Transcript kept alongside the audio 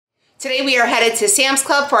Today we are headed to Sam's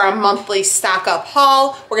Club for our monthly stock up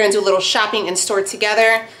haul. We're gonna do a little shopping in store together.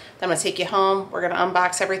 Then I'm gonna take you home. We're gonna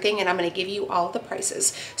unbox everything and I'm gonna give you all the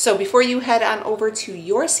prices. So before you head on over to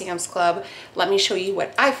your Sam's Club, let me show you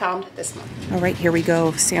what I found this month. All right, here we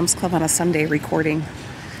go. Sam's Club on a Sunday recording.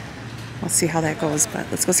 Let's see how that goes, but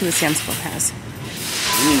let's go see what Sam's Club has.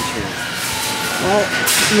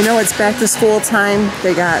 Well, you know it's back to school time.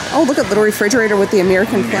 They got, oh, look at little refrigerator with the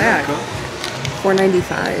American flag.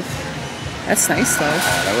 $4.95. That's nice though.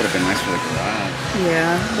 That would have been nice for the garage.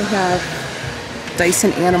 Yeah, they have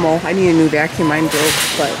Dyson Animal. I need a new vacuum, mine broke,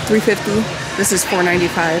 but $3.50. This is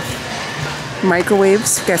 $4.95.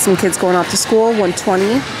 Microwaves, got some kids going off to school,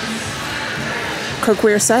 $120.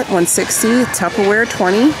 Cookware set, $160. Tupperware,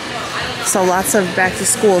 $20. So lots of back to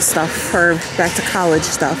school stuff, or back to college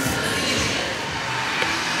stuff.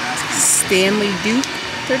 Stanley Duke,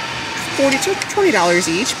 they're $20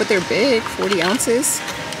 each, but they're big, 40 ounces.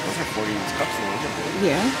 Those are 40-ounce cups.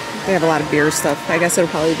 Yeah, they have a lot of beer stuff. I guess it'll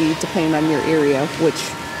probably be depending on your area, which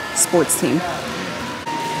sports team.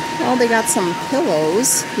 Well, they got some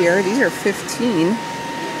pillows here. These are $15.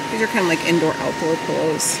 These are kind of like indoor-outdoor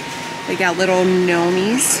pillows. They got little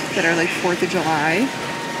gnomies that are like 4th of July.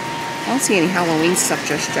 I don't see any Halloween stuff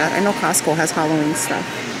just yet. I know Costco has Halloween stuff.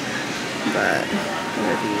 But what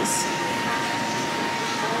are these?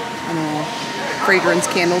 I don't know. Fragrance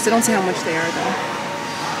candles. They don't say how much they are though.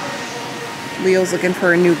 Leo's looking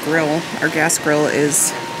for a new grill. Our gas grill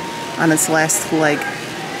is on its last leg.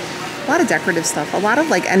 A lot of decorative stuff. A lot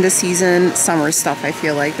of like end of season summer stuff, I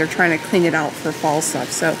feel like. They're trying to clean it out for fall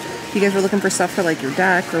stuff. So if you guys were looking for stuff for like your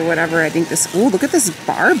deck or whatever, I think this, ooh, look at this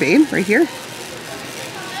bar, babe, right here.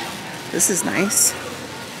 This is nice.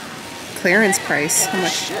 Clearance price. How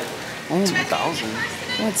much? Oh my God.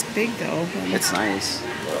 $2,000. Well, it's big though. It's nice.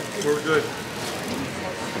 We're good.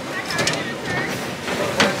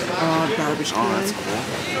 Garbage can. Oh, that's cool.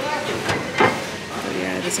 But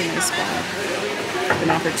yeah, it is a nice spot. Been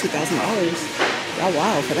offered $2,000. Oh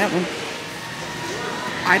wow, for that one.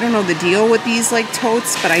 I don't know the deal with these like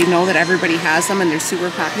totes, but I know that everybody has them and they're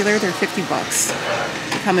super popular. They're $50.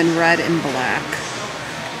 They come in red and black.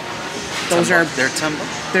 Those are they're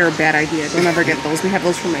 $10. They're a bad idea. Don't ever get those. We have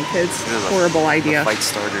those for my kids. Horrible idea. Fight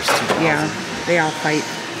starters, $2,000. Yeah, they all fight.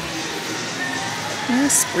 Yeah,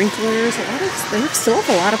 sprinklers. They still have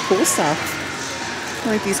a lot of pool stuff.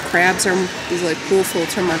 Like these crabs are these like pool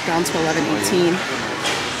floats are marked down to $11.18.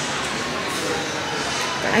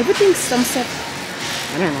 But I would think some stuff.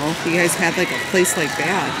 I don't know if you guys had like a place like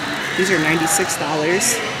that. These are $96,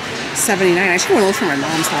 $79. I should want those for my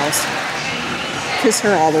mom's house. Piss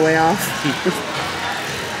her all the way off.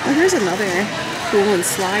 Oh, here's another pool and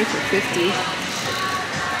slide for $50.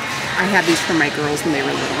 I had these for my girls when they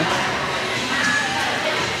were little.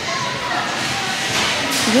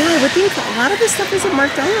 Yeah, I would think a lot of this stuff isn't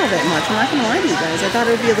marked down all that much. I'm not going to lie to you guys. I thought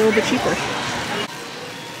it would be a little bit cheaper.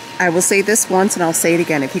 I will say this once and I'll say it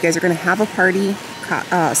again. If you guys are going to have a party,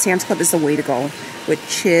 Sam's Club is the way to go. With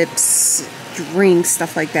chips, drinks,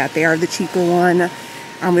 stuff like that. They are the cheaper one.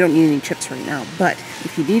 We don't need any chips right now, but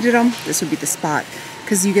if you needed them, this would be the spot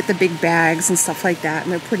because you get the big bags and stuff like that,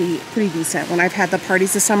 and they're pretty decent. When I've had the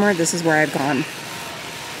parties this summer, this is where I've gone.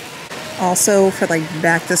 Also, for like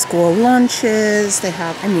back to school lunches, they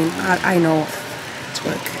have. I mean, I know,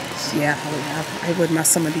 look, yeah, I would mess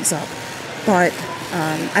some of these up, but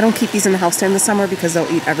I don't keep these in the house during the summer because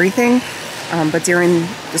they'll eat everything. But during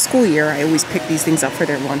the school year, I always pick these things up for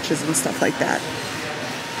their lunches and stuff like that.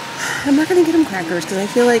 I'm not going to get them crackers because I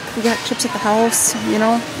feel like we got chips at the house, you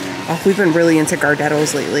know. Oh, we've been really into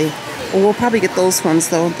Gardettos lately. Well, we'll probably get those ones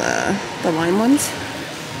though, the lime ones.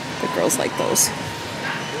 The girls like those.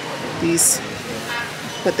 These,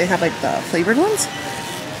 but they have like the flavored ones.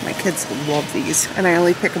 My kids love these, and I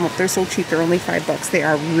only pick them up. They're so cheap. They're only $5. They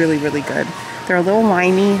are really, really good. They're a little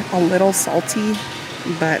limey, a little salty,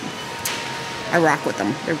 but I rock with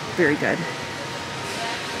them. They're very good.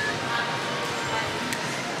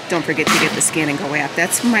 Don't forget to get the Scan and Go app.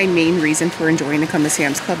 That's my main reason for enjoying to come to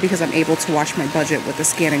Sam's Club because I'm able to watch my budget with the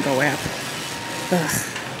Scan and Go app.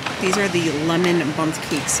 Ugh. These are the lemon bundt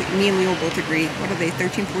cakes. Me and Leo both agree. What are they?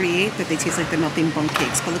 $13.48. That they taste like the nothing bundt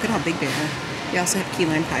cakes. But look at how big they are. They also have key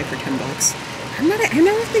lime pie for $10. I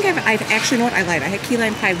never think I've actually, you know what? I lied. I had key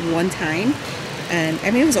lime pie one time, and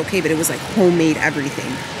I mean it was okay, but it was like homemade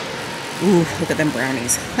everything. Ooh, look at them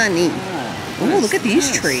brownies, honey. Oh, look at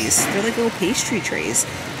these trays. They're like little pastry trays.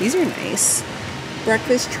 These are nice.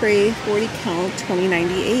 Breakfast tray, 40 count,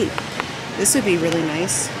 $20.98. This would be really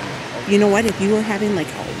nice. You know what? If you were having like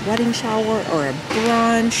a wedding shower or a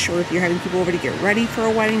brunch, or if you're having people over to get ready for a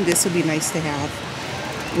wedding, this would be nice to have.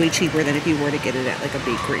 way cheaper than if you were to get it at like a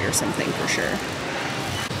bakery or something for sure.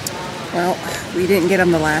 Well, we didn't get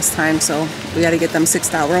them the last time, so we got to get them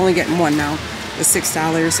 $6. We're only getting one now. The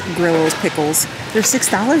 $6 grills, pickles. They're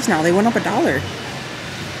 $6 now. They went up $1.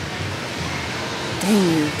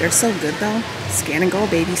 Dang you, they're so good though. Scan and go,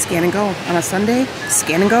 baby, scan and go. On a Sunday,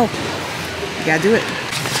 scan and go. You gotta do it.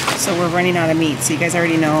 So we're running out of meat, so you guys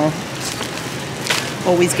already know.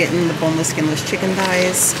 Always getting the boneless, skinless chicken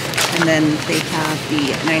thighs. And then they have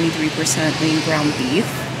the 93% lean ground beef,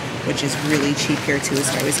 which is really cheap here too,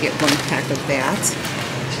 so I always get 1 pack of that.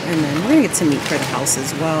 And then we're gonna get some meat for the house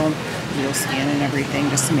as well. Real scan and everything,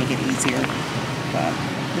 just to make it easier. But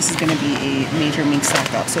this is gonna be a major meat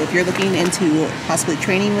stock up. So if you're looking into possibly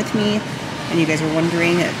training with me, and you guys are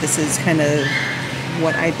wondering, this is kind of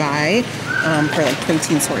what I buy for like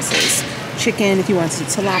protein sources. Chicken, if you want to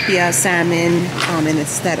tilapia, salmon, and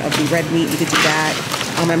instead of the red meat, you could do that.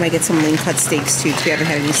 I might get some lean cut steaks too, because we haven't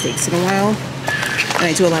had any steaks in a while. And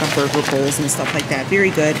I do a lot of burger bowls and stuff like that. Very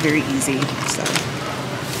good, very easy. So,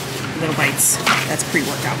 little bites. That's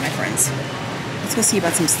pre-workout, my friends. Let's go see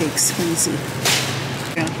about some steaks. Let me see.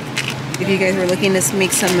 Yeah. If you guys were looking to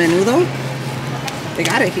make some menudo, they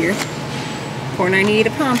got it here. $4.98 a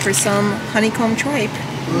pound for some honeycomb tripe.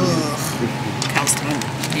 Ugh. Cow's tongue.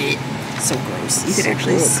 So gross. You could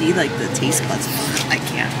actually see like the taste buds. I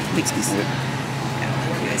can't. It makes me sick.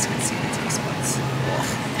 Yeah, you guys can see the taste buds.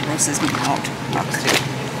 Ugh. Grosses me out. Yuck.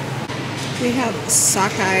 We have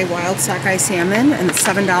sockeye, wild sockeye salmon, and it's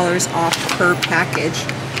 $7 off per package.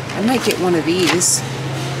 I might get one of these,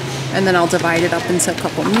 and then I'll divide it up into a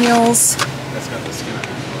couple meals. That's got the skin on it.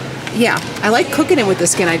 Yeah, I like cooking it with the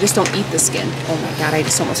skin. I just don't eat the skin. Oh my god, I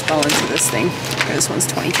just almost fell into this thing. Okay, this one's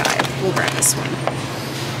 $25. We'll grab this one.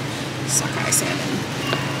 Sockeye salmon.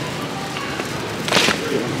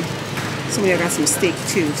 So we got some steak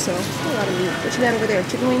too, so a lot of meat. What you got over there?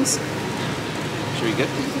 Chicken wings? Should we get a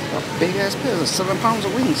big ass pill? 7 pounds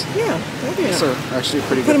of wings. Yeah, that'd be That's actually a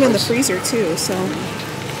pretty Put good them in the price. freezer too, so.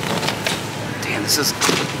 Damn, this is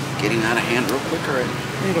getting out of hand real quick already.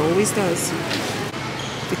 It always does.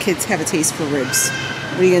 The kids have a taste for ribs.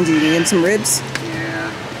 What are you gonna do? You give them some ribs?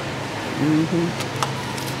 Yeah.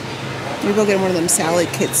 Maybe we'll get one of them salad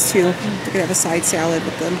kits too. We could have a side salad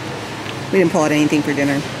with them. We didn't pull out anything for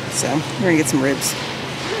dinner, so we're gonna get some ribs.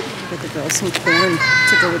 Get the girls some corn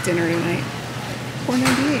to go with dinner tonight.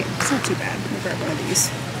 $4.98. It's not too bad. We'll grab one of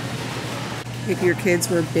these. If your kids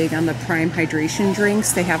were big on the Prime hydration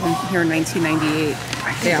drinks, they have them here in $19.98.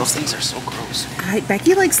 I think those things are so gross.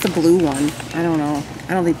 Becky likes the blue one. I don't know.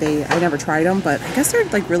 I don't think I never tried them, but I guess they're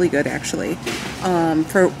like really good actually.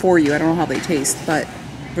 For you, I don't know how they taste, but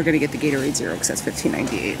we're gonna get the Gatorade Zero because that's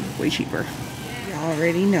 $15.98, way cheaper. You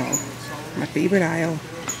already know my favorite aisle.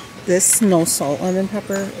 This no salt lemon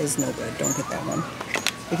pepper is no good. Don't get that one.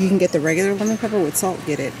 If you can get the regular lemon pepper with salt,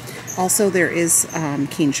 get it. Also, there is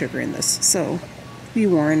cane sugar in this, so be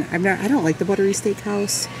warned. I don't like the buttery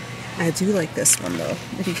steakhouse. I do like this one though.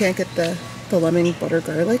 If you can't get the lemon butter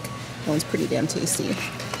garlic, that one's pretty damn tasty.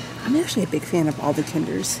 I'm actually a big fan of all the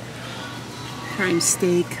Kinders. Prime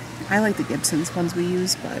steak. I like the Gibson's ones we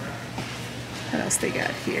use, but what else they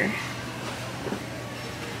got here?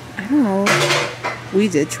 I don't know. We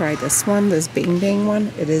did try this one, this Bang Bang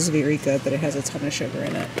one. It is very good, but it has a ton of sugar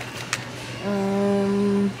in it.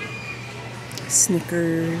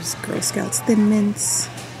 Snickers, Girl Scouts Thin Mints,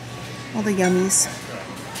 all the yummies.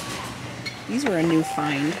 These were a new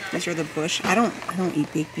find. These are the Bush. I don't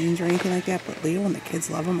eat baked beans or anything like that, but Leo and the kids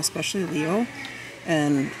love them, especially Leo.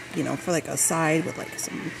 And you know, for like a side with like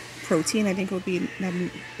some protein, I think it would be not a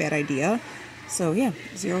bad idea. So yeah,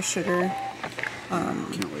 0 sugar.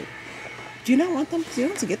 Can't wait. Do you not want them? Because you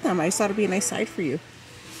don't have to get them. I just thought it'd be a nice side for you.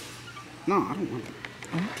 No, I don't want them.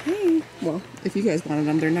 Okay. Well, if you guys wanted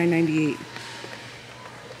them, they're $9.98.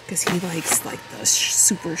 Because he likes like the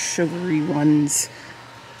super sugary ones.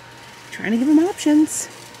 Trying to give him options.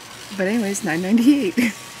 But anyways,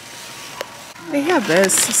 $9.98. They have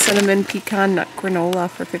this cinnamon pecan nut granola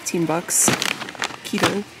for $15.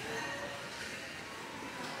 Keto.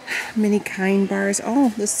 Mini Kind bars.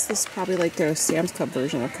 Oh, this is probably like their Sam's Club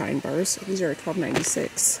version of Kind bars. These are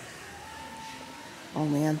 $12.96. Oh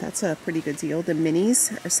man, that's a pretty good deal. The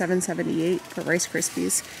minis are $7.78 for Rice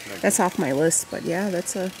Krispies. That's off my list, but yeah,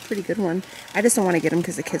 that's a pretty good one. I just don't want to get them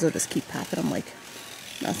because the kids will just keep popping them like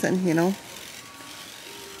nothing, you know.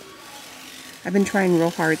 I've been trying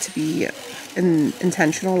real hard to be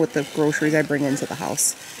intentional with the groceries I bring into the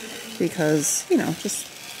house because, you know, just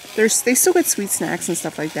they still get sweet snacks and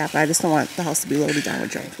stuff like that, but I just don't want the house to be loaded down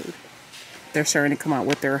with junk food. They're starting to come out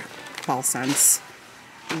with their fall scents.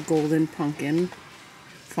 Golden pumpkin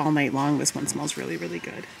fall night long. This one smells really, really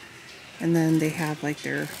good. And then they have like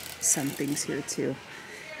their scent things here too.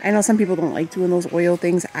 I know some people don't like doing those oil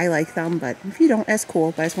things. I like them, but if you don't, that's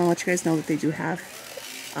cool. But I just want to let you guys know that they do have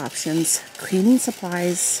options. Cleaning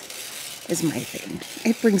supplies is my thing.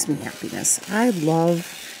 It brings me happiness. I love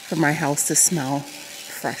for my house to smell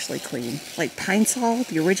freshly clean. Like Pine Sol,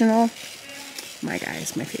 the original. My guy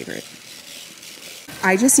is my favorite.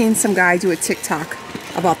 I just seen some guy do a TikTok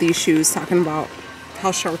about these shoes, talking about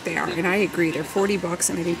how short they are, and I agree. They're 40 bucks,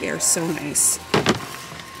 and I think they are so nice.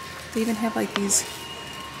 They even have like these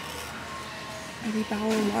Eddie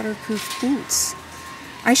Bauer waterproof boots.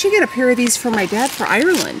 I should get a pair of these for my dad for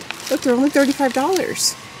Ireland. Look, they're only $35.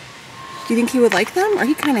 Do you think he would like them? Or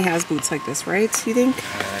he kind of has boots like this, right? Do you think?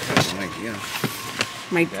 I have no idea.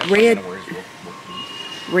 My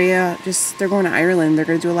Rhea just, they're going to Ireland. They're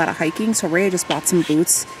going to do a lot of hiking, so Rhea just bought some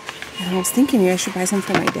boots. And I was thinking, yeah, I should buy some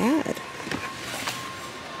for my dad.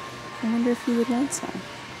 I wonder if he would want some.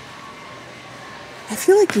 I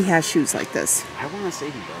feel like he has shoes like this. I want to say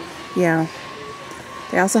he does. Yeah.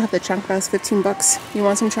 They also have the chanclas, 15 bucks. You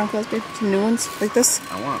want some chanclas, babe? Some new ones like this?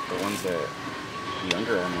 I want the ones that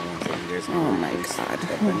younger are the ones that you guys know. Oh my god.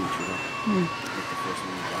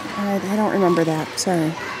 I don't remember that.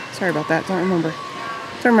 Sorry. Sorry about that. Don't remember.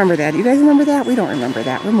 Don't remember that. You guys remember that? We don't remember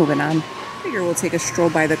that. We're moving on. I figure we'll take a stroll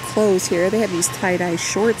by the clothes here. They have these tie-dye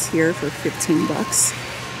shorts here for 15 bucks.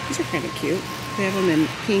 These are kind of cute. They have them in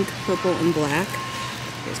pink, purple, and black.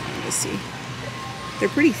 You guys wanted to see. They're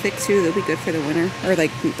pretty thick too. They'll be good for the winter. Or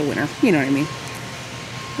like the winter. You know what I mean.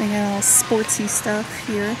 They got all sportsy stuff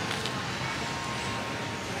here.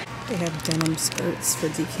 They have denim skirts for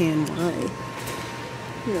DKNY.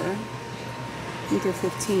 Here. I think they're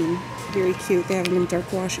 15. Very cute. They have them in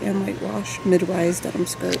dark wash and light wash. Mid-rise denim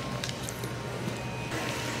skirt.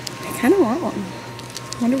 I kind of want one.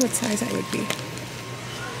 I wonder what size I would be. I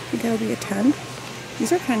think I would be a 10.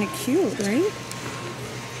 These are kind of cute, right?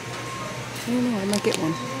 I don't know. I might get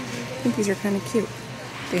one. I think these are kind of cute.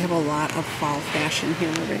 They have a lot of fall fashion here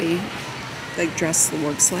already. Like dress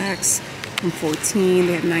work slacks from 14.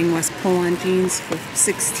 They have 9 West pull-on jeans for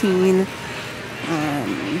 16.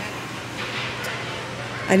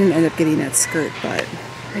 I didn't end up getting that skirt, but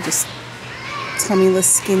I just tummyless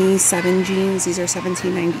skinny 7 jeans. These are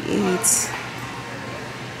 $17.98.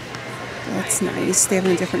 That's nice. They have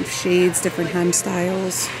them in different shades, different hem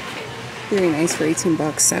styles. Very nice for 18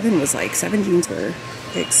 bucks. 7 jeans were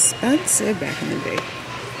expensive back in the day.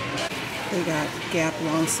 They got Gap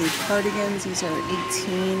long sleeve cardigans. These are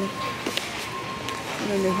 18. And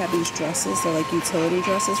then they have these dresses. They're like utility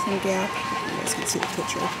dresses from Gap. You guys can see the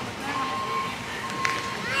picture.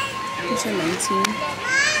 These are 19.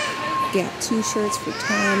 Gap t-shirts for 10.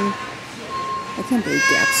 I can't believe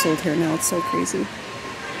Gap sold here now. It's so crazy.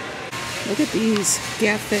 Look at these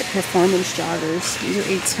Gap Fit performance joggers. These are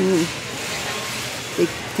 18. They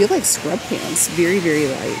feel like scrub pants. Very, very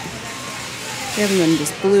light. They have them in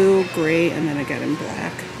just blue, gray, and then again in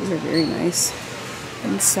black. Those are very nice.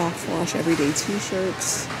 And soft wash everyday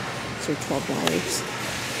t-shirts. These are $12.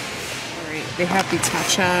 Alright, they have the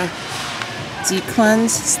Tatcha Deep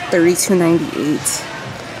Cleanse. It's $32.98.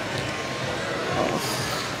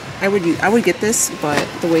 I would get this, but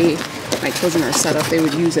the way my children are set up, they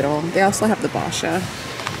would use it all. They also have the Basha.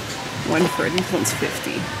 One for, I think one's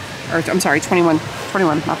 50. Or, I'm sorry, 21,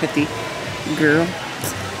 not 50. Girl.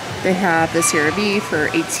 They have the CeraVe for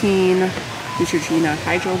 18. Neutrogena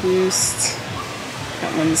Hydro Boost.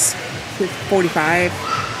 That one's 45.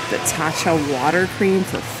 The Tatcha Water Cream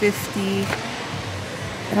for 50.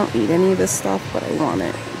 I don't need any of this stuff, but I want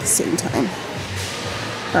it at the same time.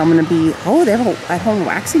 I'm gonna be, oh, they have an at-home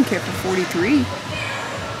waxing kit for 43.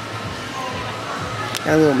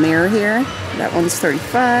 Got a little mirror here. That one's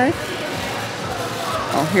 35.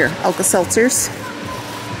 Oh, here, Alka-Seltzers.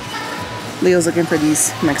 Leo's looking for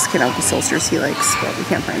these Mexican Alka-Seltzers he likes, but we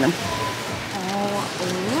can't find them.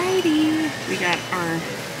 Alrighty. We got our,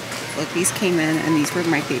 look, these came in, and these were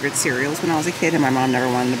my favorite cereals when I was a kid, and my mom never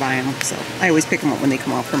wanted to buy them, so I always pick them up when they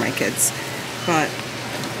come out for my kids. But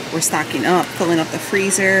we're stocking up, filling up the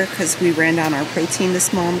freezer, because we ran down our protein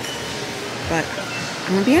this month. But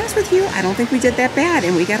I'm gonna be honest with you, I don't think we did that bad,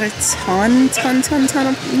 and we got a ton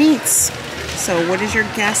of meats. So what is your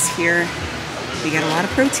guess here? We got a lot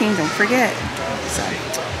of protein, don't forget. So,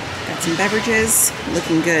 got some beverages,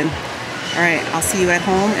 looking good. All right, I'll see you at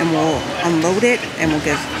home, and we'll unload it, and we'll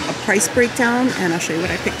give a price breakdown, and I'll show you what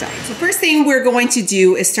I picked up. So first thing we're going to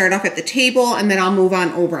do is start off at the table, and then I'll move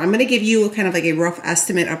on over. I'm gonna give you kind of like a rough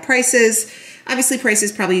estimate of prices. Obviously,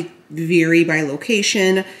 prices probably vary by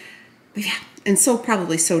location. But yeah, and so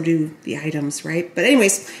probably so do the items, right? But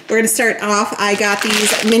anyways, we're gonna start off. I got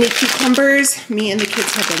these mini cucumbers. Me and the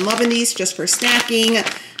kids have been loving these just for snacking.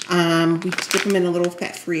 We dip them in a little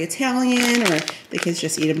fat-free Italian, or the kids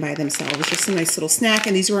just eat them by themselves. It's just a nice little snack,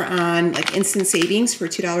 and these were on like instant savings for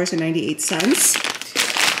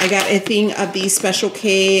 $2.98. I got a thing of these Special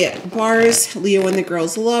K bars. Leo and the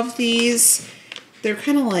girls love these. They're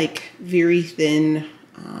kind of like very thin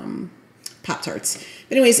Pop-Tarts.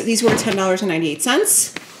 But anyways, these were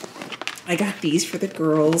 $10.98. I got these for the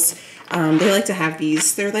girls. They like to have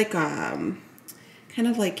these. They're like kind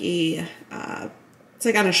of like a it's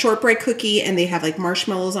like on a shortbread cookie, and they have like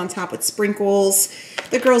marshmallows on top with sprinkles.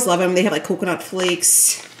 The girls love them. They have like coconut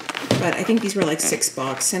flakes, but I think these were like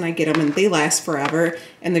 $6, and I get them and they last forever.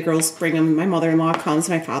 And the girls bring them. My mother-in-law comes,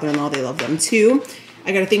 my father-in-law, they love them too.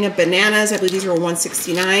 I got a thing of bananas. I believe these were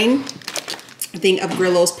 $1.69. A thing of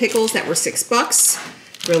Grillo's pickles that were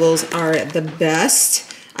 $6. Grillo's are the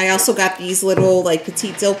best. I also got these little like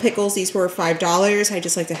petite dill pickles. These were $5. I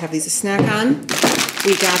just like to have these to snack on.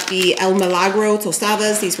 We got the El Milagro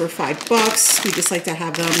tostadas. These were $5. We just like to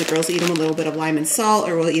have them. The girls eat them with a little bit of lime and salt,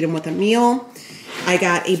 or we'll eat them with a meal. I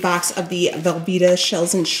got a box of the Velveeta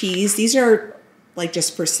shells and cheese. These are like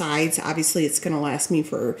just for sides. Obviously, it's going to last me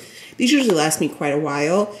for, these usually last me quite a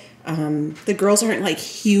while. The girls aren't like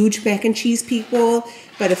huge mac and cheese people,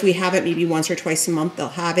 but if we have it maybe once or twice a month, they'll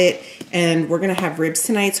have it. And we're going to have ribs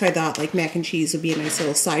tonight, so I thought like mac and cheese would be a nice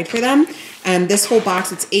little side for them. And this whole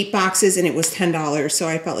box, it's 8 boxes, and it was $10, so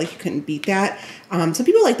I felt like you couldn't beat that. Some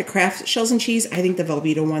people like the Kraft shells and cheese. I think the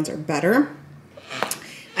Velveeta ones are better.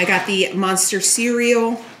 I got the Monster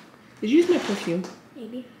cereal. Did you use my perfume?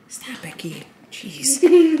 Maybe. Stop, Becky. Jeez.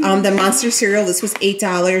 The Monster cereal, this was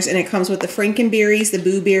 $8, and it comes with the Frankenberries, the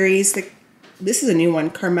Boo Berries, this is a new one,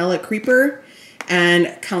 Carmela Creeper,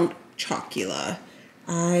 and Count Chocula.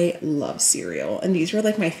 I love cereal, and these were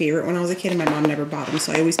like my favorite when I was a kid, and my mom never bought them,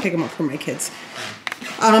 so I always pick them up for my kids.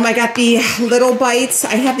 I got the Little Bites.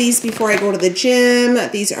 I have these before I go to the gym.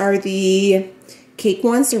 These are the cake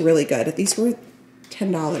ones. They're really good. These were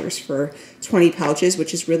 $10 for 20 pouches,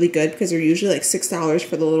 which is really good because they're usually like $6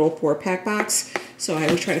 for the little 4-pack box. So I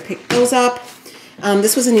always try to pick those up.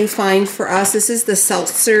 This was a new find for us. This is the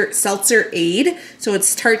Seltzer Aid. So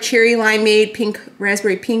it's tart cherry limeade, pink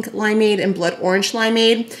raspberry pink limeade, and blood orange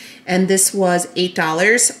limeade. And this was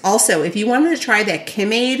 $8. Also, if you wanted to try that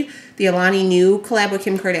Kim Aid, the Alani Nu collab with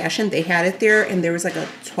Kim Kardashian, they had it there, and there was like a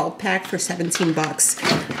 12-pack for $17.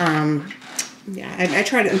 Yeah, I'm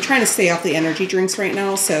trying to stay off the energy drinks right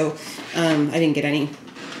now, so I didn't get any.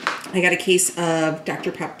 I got a case of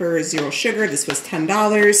Dr. Pepper Zero Sugar. This was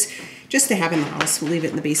 $10 just to have in the house. We'll leave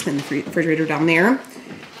it in the basement in the refrigerator down there.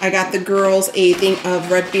 I got the girls a thing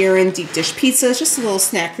of Red Baron deep dish pizzas, just a little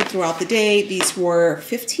snack for throughout the day. These were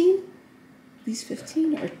 15? These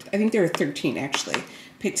 15? Or I think they were 13 actually.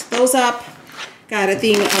 Picked those up. Got a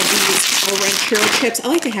thing of these ranchero chips. I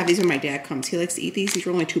like to have these when my dad comes. He likes to eat these. These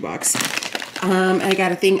were only $2. I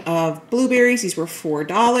got a thing of blueberries. These were $4.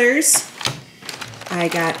 I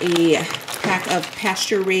got a pack of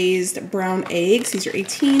pasture-raised brown eggs. These are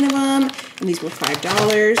 18 of them, and these were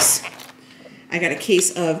 $5. I got a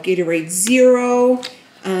case of Gatorade Zero.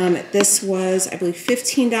 This was, I believe,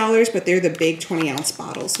 $15, but they're the big 20-ounce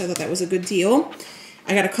bottles, so I thought that was a good deal.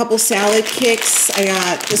 I got a couple salad kicks. I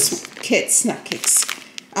got this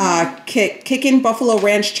Kickin' Buffalo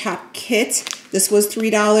Ranch Chop Kit. This was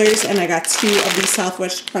 $3, and I got 2 of these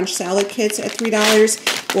Southwest Crunch salad kits at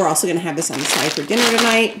 $3. We're also going to have this on the side for dinner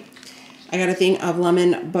tonight. I got a thing of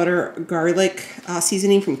lemon butter garlic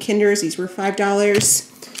seasoning from Kinder's. These were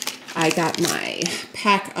 $5. I got my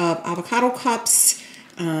pack of avocado cups.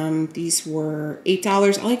 These were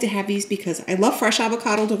 $8. I like to have these because I love fresh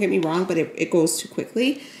avocado, don't get me wrong, but it goes too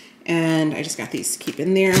quickly. And I just got these to keep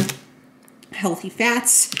in there. Healthy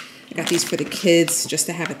fats. I got these for the kids just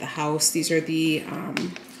to have at the house. These are the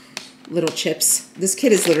little chips. This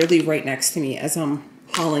kid is literally right next to me as I'm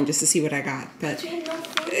hauling just to see what I got. But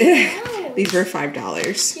these were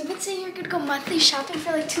 $5. You've been saying you're going to go monthly shopping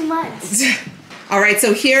for like 2 months. All right,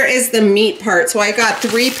 so here is the meat part. So I got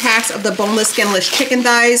 3 packs of the boneless, skinless chicken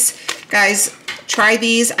thighs. Guys, try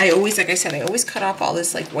these. I always, like I said, I always cut off all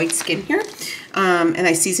this like white skin here. And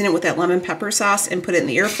I season it with that lemon pepper sauce and put it in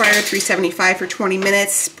the air fryer, 375 for 20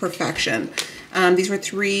 minutes. Perfection. These were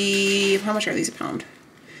how much are these a pound?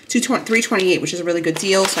 $3.28, which is a really good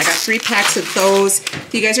deal. So I got 3 packs of those.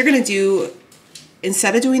 So you guys are gonna do,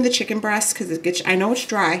 instead of doing the chicken breast, because I know it's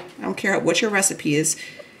dry, I don't care what your recipe is,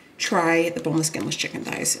 try the boneless, skinless chicken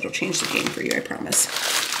thighs. It'll change the game for you, I promise.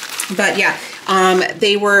 But yeah,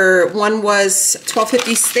 one was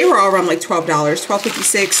 $12.50. They were all around like $12,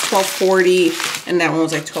 $12.56, $12.40, and that one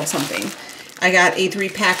was like 12 something. I got a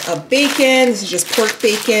 3-pack of bacon. This is just pork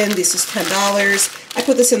bacon. This is $10. I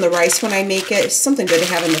put this in the rice when I make it. It's something good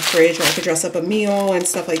to have in the fridge, or I could dress up a meal and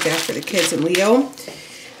stuff like that for the kids and Leo.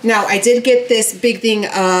 Now, I did get this big thing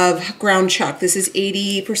of ground chuck. This is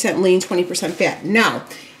 80% lean, 20% fat. Now,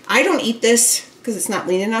 I don't eat this because it's not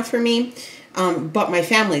lean enough for me, but my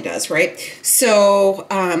family does, right? So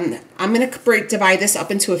I'm going to divide this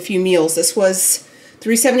up into a few meals. This was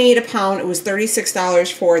 $3.78 a pound. It was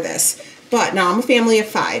 $36 for this. But now I'm a family of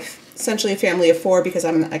 5, essentially a family of 4, because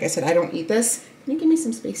like I said, I don't eat this. Can you give me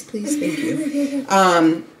some space, please? Thank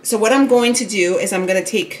you. So what I'm going to do is I'm going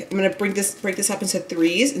to break this up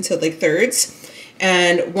into like thirds.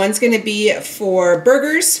 And one's going to be for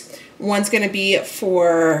burgers. One's going to be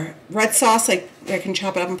for red sauce, like I can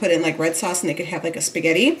chop it up and put it in like red sauce and they could have like a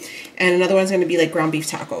spaghetti. And another one's going to be like ground beef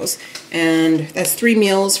tacos. And that's 3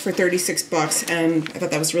 meals for $36, and I thought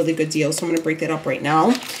that was a really good deal, so I'm going to break that up right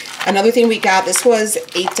now. Another thing we got, this was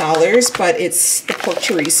 $8, but it's the pork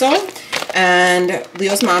chorizo. And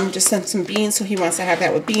Leo's mom just sent some beans, so he wants to have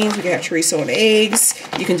that with beans. We can have chorizo and eggs.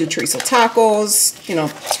 You can do chorizo tacos. You know,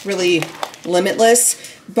 it's really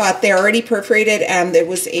limitless. But they're already perforated, and there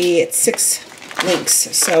was 6 links.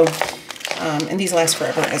 So, and these last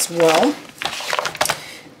forever as well.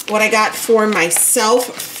 What I got for myself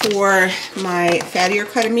for my fattier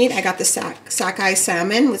cut of meat, I got the sockeye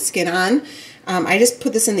salmon with skin on. I just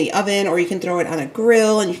put this in the oven, or you can throw it on a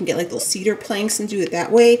grill, and you can get like little cedar planks and do it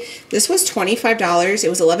that way. This was $25. It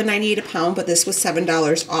was $11.98 a pound, but this was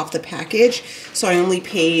 $7 off the package. So I only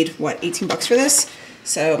paid, what, 18 bucks for this?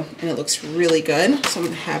 So, and it looks really good. So I'm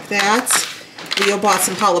gonna have that. Leo bought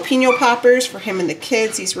some jalapeno poppers for him and the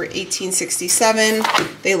kids. These were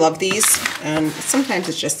 $18.67. They love these, and sometimes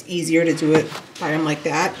it's just easier to do it by them like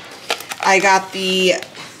that. I got the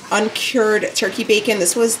uncured turkey bacon.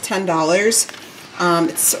 This was $10.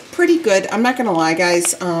 It's pretty good. I'm not gonna lie,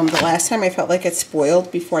 guys. The last time I felt like it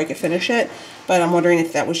spoiled before I could finish it, but I'm wondering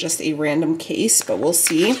if that was just a random case, but we'll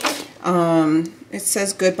see. It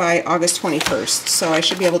says good by August 21st, so I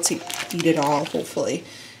should be able to eat it all, hopefully,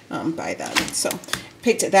 by then. So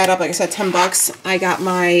picked that up, like I said, 10 bucks. I got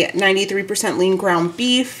my 93% lean ground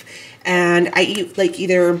beef, and I eat like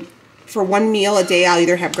either for one meal a day, I'll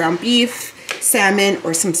either have ground beef, salmon,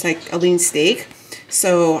 or some like a lean steak.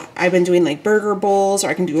 So I've been doing like burger bowls, or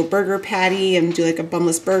I can do a burger patty and do like a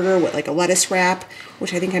bunless burger with like a lettuce wrap,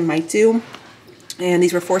 which I think I might do. And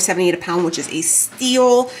these were $4.78 a pound, which is a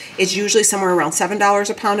steal. It's usually somewhere around $7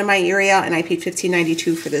 a pound in my area, and I paid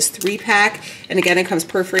 $15.92 for this 3-pack. And again, it comes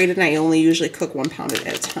perforated, and I only usually cook 1 pound at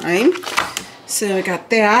a time. So I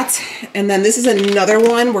got that. And then this is another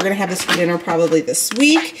one. We're gonna have this for dinner probably this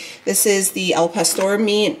week. This is the El Pastor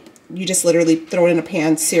meat. You just literally throw it in a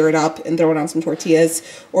pan, sear it up, and throw it on some tortillas,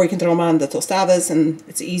 or you can throw them on the tostadas, and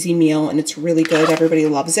it's an easy meal, and it's really good. Everybody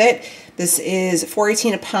loves it. This is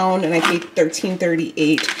 $4.18 a pound, and I paid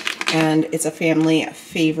 $13.38, and it's a family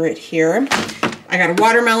favorite here. I got a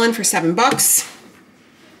watermelon for $7.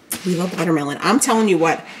 We love watermelon. I'm telling you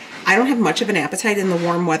what, I don't have much of an appetite in the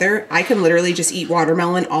warm weather. I can literally just eat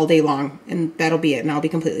watermelon all day long, and that'll be it, and I'll be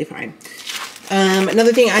completely fine.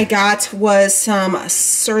 Another thing I got was some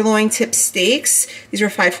sirloin tip steaks. These were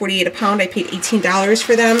 $5.48 a pound. I paid $18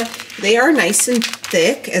 for them. They are nice and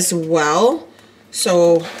thick as well,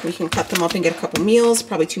 so we can cut them up and get a couple meals,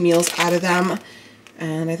 probably 2 meals out of them.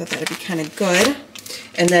 And I thought that would be kind of good.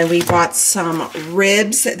 And then we bought some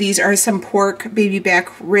ribs. These are some pork baby back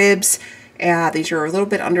ribs. These are a little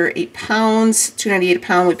bit under 8 pounds, $2.98 a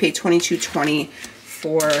pound. We paid $22.20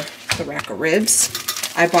 for the rack of ribs.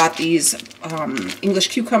 I bought these English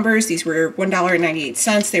cucumbers. These were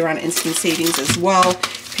 $1.98. They were on instant savings as well.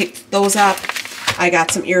 Picked those up. I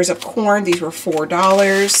got some ears of corn. These were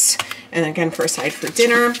 $4. And again, for a side for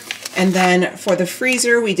dinner. And then for the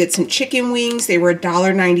freezer, we did some chicken wings. They were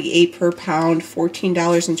 $1.98 per pound,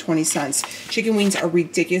 $14.20. Chicken wings are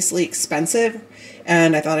ridiculously expensive,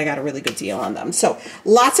 and I thought I got a really good deal on them. So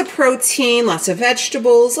lots of protein, lots of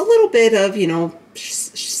vegetables, a little bit of, you know,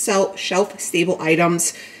 shelf-stable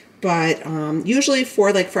items. But usually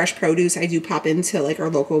for like fresh produce, I do pop into like our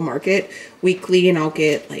local market weekly, and I'll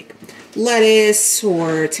get like lettuce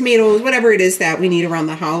or tomatoes, whatever it is that we need around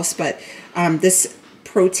the house. But this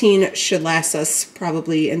protein should last us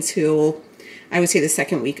probably until, I would say, the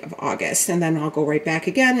second week of August, and then I'll go right back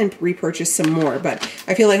again and repurchase some more. But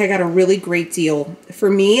I feel like I got a really great deal. For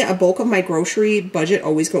me, a bulk of my grocery budget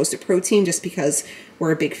always goes to protein, just because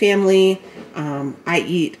we're a big family. I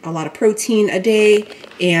eat a lot of protein a day,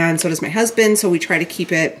 and so does my husband, so we try to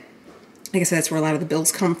keep it Like I said, that's where a lot of the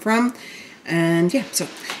bills come from. And yeah, so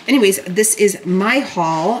anyways, this is my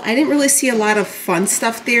haul. I didn't really see a lot of fun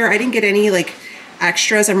stuff there. I didn't get any like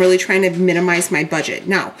extras. I'm really trying to minimize my budget.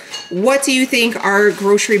 Now, what do you think our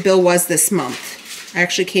grocery bill was this month? I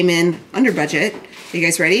actually came in under budget. Are you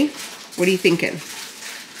guys ready? What are you thinking?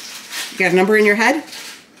 You got a number in your head?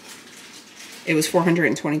 It was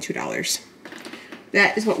 $422.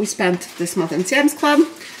 That is what we spent this month in Sam's Club.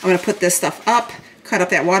 I'm gonna put this stuff up, cut up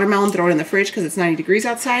that watermelon, throw it in the fridge because it's 90 degrees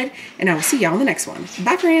outside, and I will see y'all in the next one.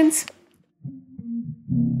 Bye, friends.